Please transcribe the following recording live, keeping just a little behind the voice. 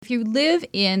if you live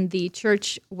in the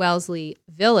Church Wellesley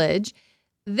village,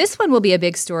 this one will be a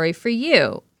big story for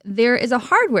you. There is a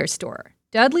hardware store,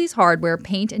 Dudley's Hardware,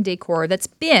 Paint and Decor, that's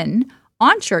been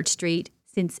on Church Street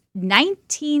since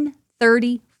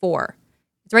 1934.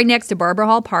 It's right next to Barber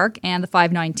Hall Park and the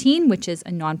 519, which is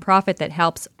a nonprofit that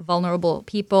helps vulnerable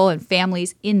people and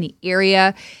families in the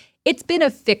area. It's been a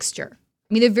fixture.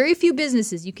 I mean, there are very few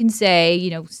businesses you can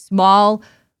say, small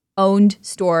owned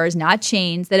stores, not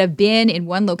chains, that have been in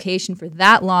one location for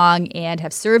that long and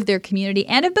have served their community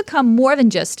and have become more than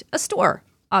just a store,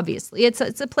 obviously. It's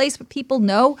a place where people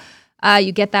know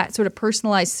you get that sort of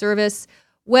personalized service.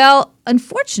 Well,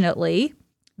 unfortunately,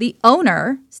 the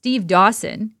owner, Steve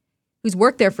Dawson, who's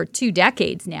worked there for 2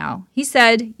 decades now, he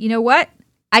said, you know what?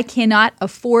 I cannot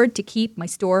afford to keep my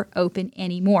store open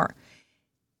anymore.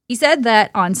 He said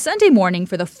that on Sunday morning,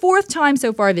 for the 4th time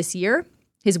so far this year,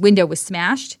 his window was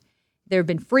smashed. There have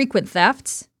been frequent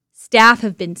thefts. Staff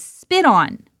have been spit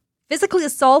on, physically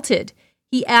assaulted.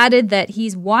 He added that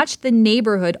he's watched the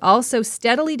neighborhood also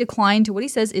steadily decline to what he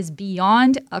says is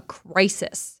beyond a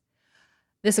crisis.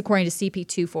 This according to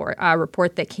CP24, a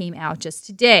report that came out just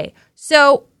today.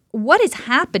 So what is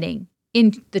happening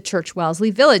in the Church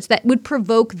Wellesley village that would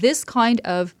provoke this kind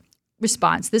of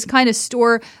response, this kind of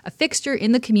store, a fixture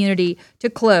in the community, to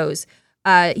close?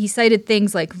 He cited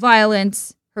things like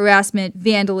violence, harassment,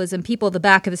 vandalism, people at the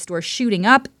back of the store shooting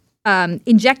up,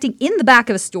 injecting in the back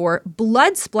of the store,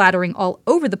 blood splattering all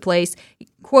over the place.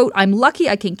 Quote, I'm lucky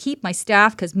I can keep my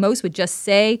staff because most would just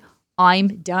say,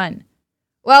 I'm done.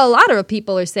 Well, a lot of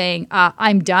people are saying,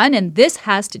 I'm done and this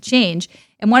has to change.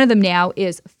 And one of them now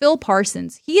is Phil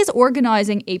Parsons. He is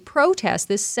organizing a protest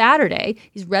this Saturday.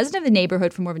 He's a resident of the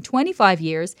neighborhood for more than 25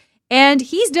 years, and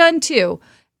he's done too.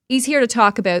 He's here to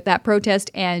talk about that protest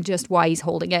and just why he's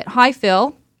holding it. Hi,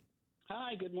 Phil.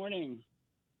 Hi, good morning.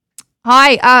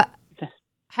 Hi.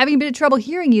 Having a bit of trouble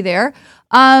hearing you there.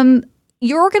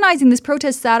 You're organizing this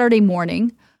protest Saturday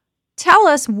morning. Tell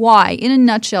us why, in a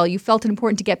nutshell, you felt it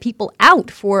important to get people out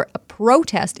for a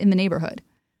protest in the neighborhood.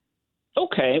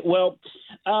 Okay, well,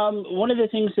 one of the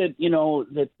things that,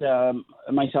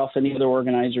 myself and the other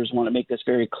organizers want to make this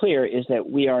very clear is that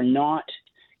we are not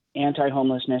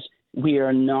anti-homelessness. We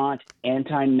are not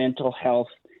anti-mental health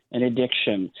and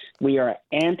addiction. We are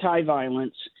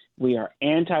anti-violence. We are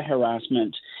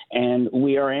anti-harassment. And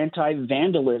we are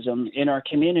anti-vandalism in our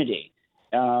community.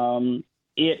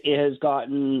 It has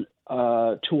gotten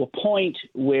to a point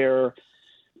where,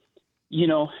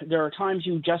 there are times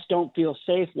you just don't feel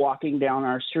safe walking down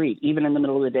our street, even in the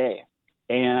middle of the day.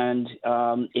 And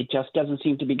it just doesn't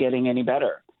seem to be getting any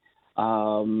better.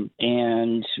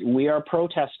 And we are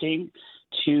protesting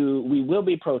we will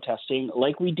be protesting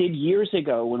like we did years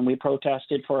ago when we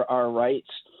protested for our rights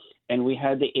and we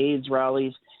had the AIDS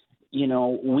rallies.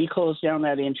 We closed down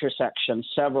that intersection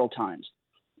several times.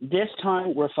 This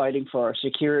time we're fighting for our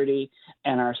security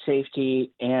and our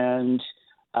safety and,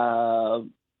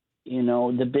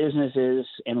 the businesses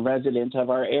and residents of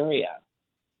our area.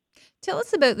 Tell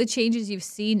us about the changes you've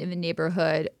seen in the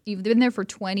neighborhood. You've been there for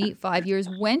 25 years.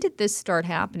 When did this start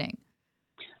happening?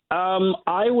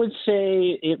 I would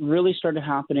say it really started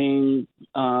happening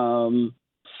 5,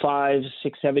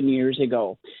 6, 7 years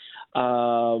ago.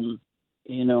 When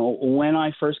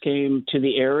I first came to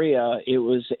the area, it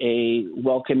was a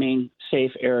welcoming,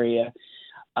 safe area.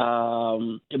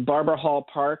 Barber Hall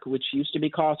Park, which used to be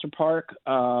Coster Park,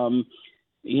 my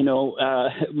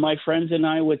friends and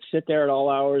I would sit there at all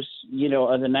hours,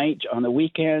 of the night, on the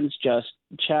weekends, just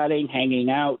chatting, hanging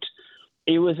out.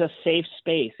 It was a safe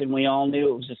space, and we all knew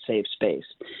it was a safe space.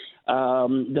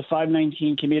 The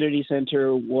 519 Community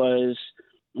Center was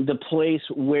the place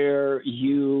where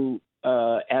you,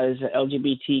 as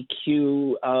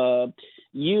LGBTQ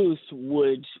youth,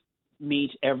 would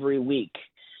meet every week.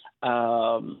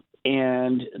 And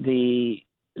the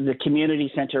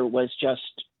community center was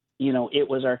just, it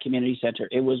was our community center.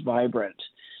 It was vibrant.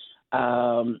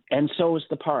 And so was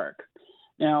the park.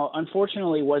 Now,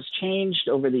 unfortunately, what's changed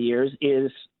over the years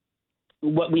is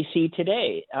what we see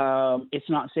today. It's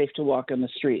not safe to walk on the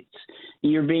streets.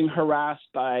 You're being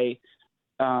harassed by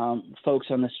folks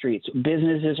on the streets.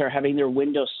 Businesses are having their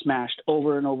windows smashed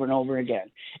over and over and over again.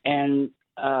 And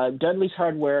Dudley's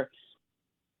Hardware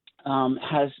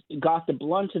has got the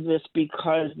blunt of this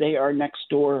because they are next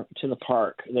door to the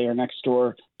park. They are next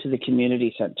door to the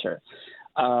community center.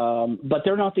 But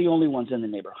they're not the only ones in the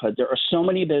neighborhood. There are so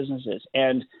many businesses,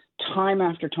 and time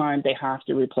after time they have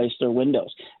to replace their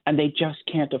windows, and they just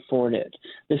can't afford it.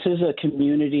 This is a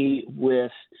community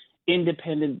with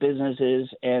independent businesses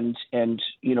and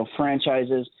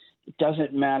franchises. It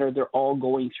doesn't matter. They're all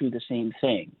going through the same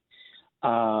thing.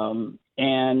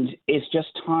 And it's just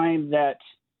time that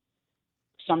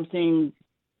something,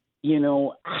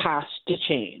 has to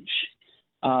change.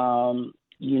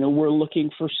 We're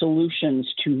looking for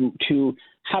solutions to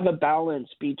have a balance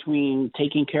between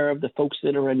taking care of the folks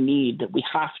that are in need, that we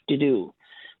have to do.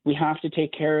 We have to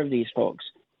take care of these folks,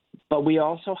 but we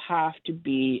also have to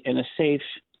be in a safe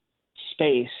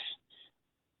space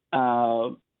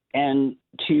and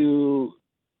to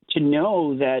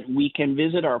know that we can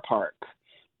visit our park,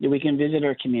 that we can visit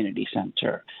our community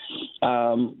center.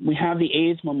 We have the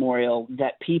AIDS Memorial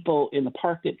that people in the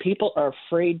park, that people are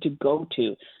afraid to go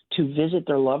to visit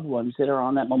their loved ones that are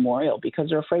on that memorial because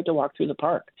they're afraid to walk through the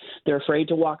park. They're afraid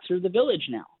to walk through the village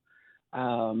now.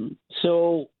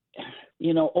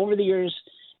 Over the years,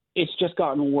 it's just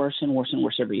gotten worse and worse and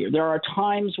worse every year. There are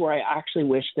times where I actually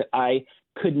wish that I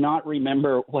could not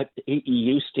remember what it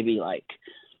used to be like.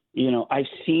 I've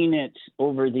seen it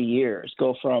over the years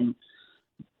go from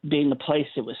being the place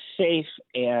that was safe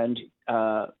and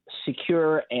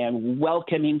secure and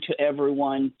welcoming to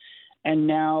everyone. And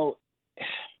now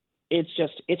it's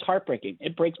heartbreaking.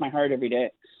 It breaks my heart every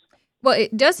day. Well,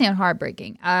 it does sound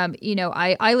heartbreaking. I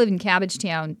live in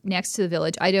Cabbagetown next to the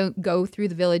village. I don't go through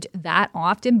the village that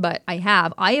often, but I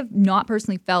have. I have not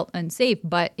personally felt unsafe.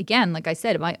 But again, like I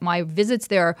said, my visits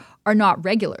there are not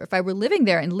regular. If I were living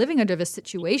there and living under the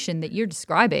situation that you're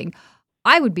describing,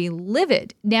 I would be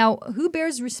livid. Now, who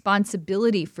bears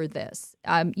responsibility for this?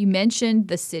 You mentioned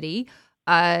the city,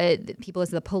 people as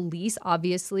the police,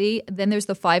 obviously. Then there's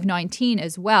the 519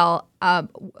 as well.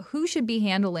 Who should be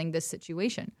handling this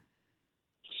situation?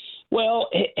 Well,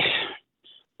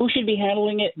 who should be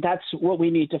handling it? That's what we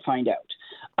need to find out.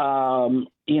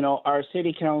 Our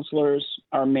city councilors,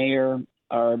 our mayor,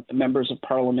 our members of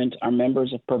parliament, our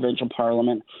members of provincial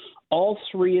parliament, all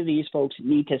three of these folks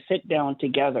need to sit down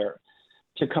together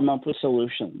to come up with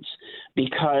solutions,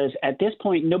 because at this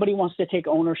point, nobody wants to take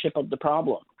ownership of the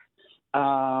problem.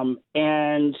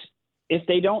 And if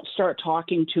they don't start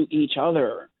talking to each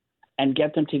other and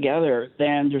get them together,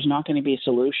 then there's not going to be a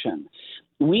solution.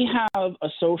 We have a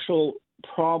social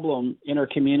problem in our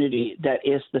community that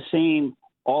is the same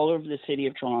all over the city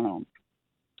of Toronto.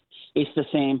 It's the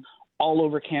same all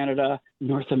over Canada,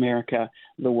 North America,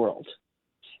 the world.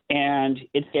 And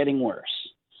it's getting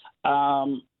worse.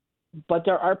 But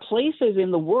there are places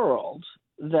in the world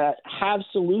that have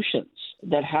solutions,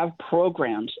 that have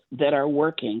programs that are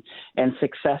working and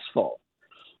successful,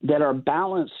 that are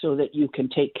balanced so that you can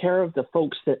take care of the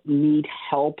folks that need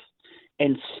help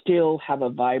and still have a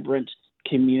vibrant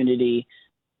community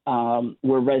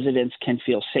where residents can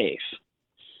feel safe.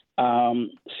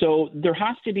 So there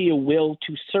has to be a will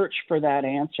to search for that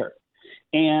answer.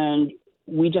 And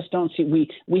we just don't see,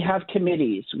 we have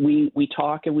committees. We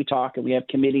talk and we talk and we have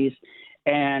committees.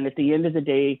 And at the end of the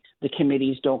day, the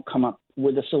committees don't come up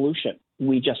with a solution.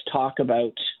 We just talk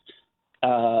about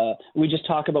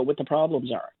what the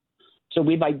problems are. So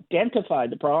we've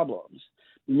identified the problems.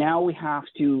 Now we have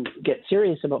to get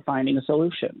serious about finding a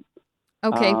solution.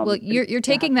 Okay, well, you're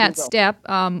taking that step.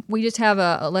 We just have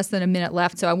a less than a minute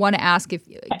left, so I want to ask if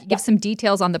give some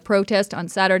details on the protest on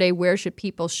Saturday. Where should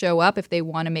people show up if they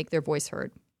want to make their voice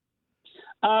heard?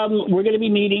 We're going to be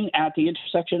meeting at the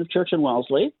intersection of Church and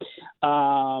Wellesley,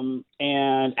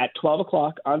 and at 12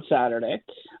 o'clock on Saturday.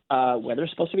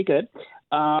 Weather's supposed to be good.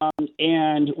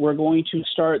 And we're going to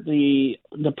start the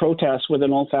protest with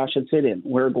an old-fashioned sit-in.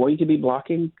 We're going to be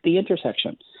blocking the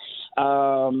intersection,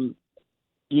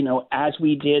 as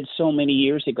we did so many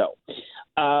years ago.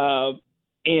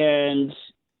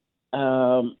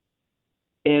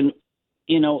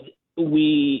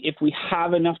 If we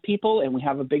have enough people and we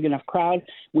have a big enough crowd,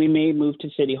 we may move to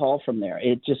City Hall from there.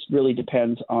 It just really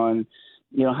depends on,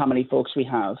 how many folks we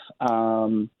have.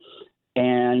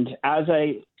 And as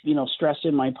I, stressed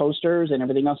in my posters and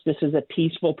everything else, this is a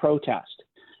peaceful protest.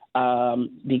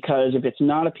 Because if it's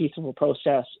not a peaceful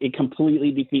protest, it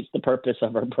completely defeats the purpose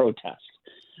of our protest.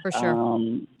 For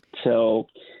sure. So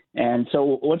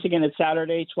once again, it's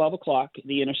Saturday, 12 o'clock,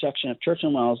 the intersection of Church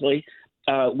and Wellesley.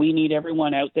 We need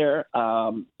everyone out there.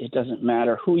 It doesn't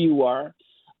matter who you are.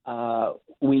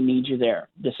 We need you there.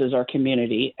 This is our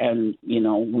community, and,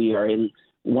 we are in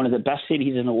one of the best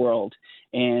cities in the world,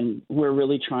 and we're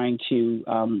really trying to,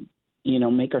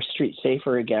 make our streets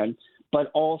safer again,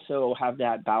 but also have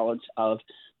that balance of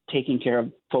taking care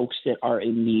of folks that are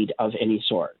in need of any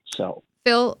sort. So,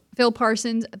 Phil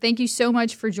Parsons, thank you so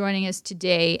much for joining us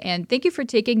today, and thank you for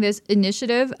taking this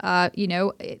initiative. A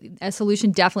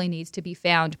solution definitely needs to be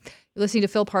found. You're listening to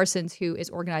Phil Parsons, who is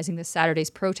organizing this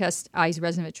Saturday's protest. He's a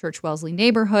resident of Church Wellesley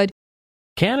neighborhood.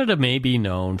 Canada may be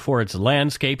known for its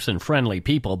landscapes and friendly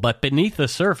people, but beneath the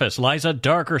surface lies a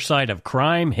darker side of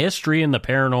crime, history, and the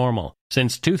paranormal.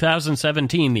 Since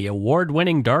 2017, the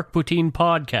award-winning Dark Poutine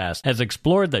podcast has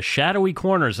explored the shadowy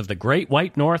corners of the Great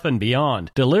White North and beyond,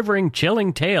 delivering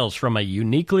chilling tales from a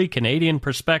uniquely Canadian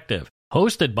perspective.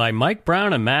 Hosted by Mike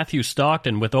Brown and Matthew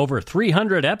Stockton with over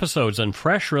 300 episodes and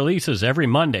fresh releases every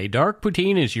Monday, Dark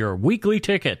Poutine is your weekly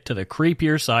ticket to the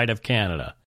creepier side of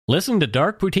Canada. Listen to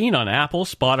Dark Poutine on Apple,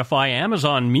 Spotify,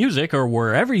 Amazon Music, or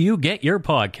wherever you get your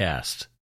podcasts.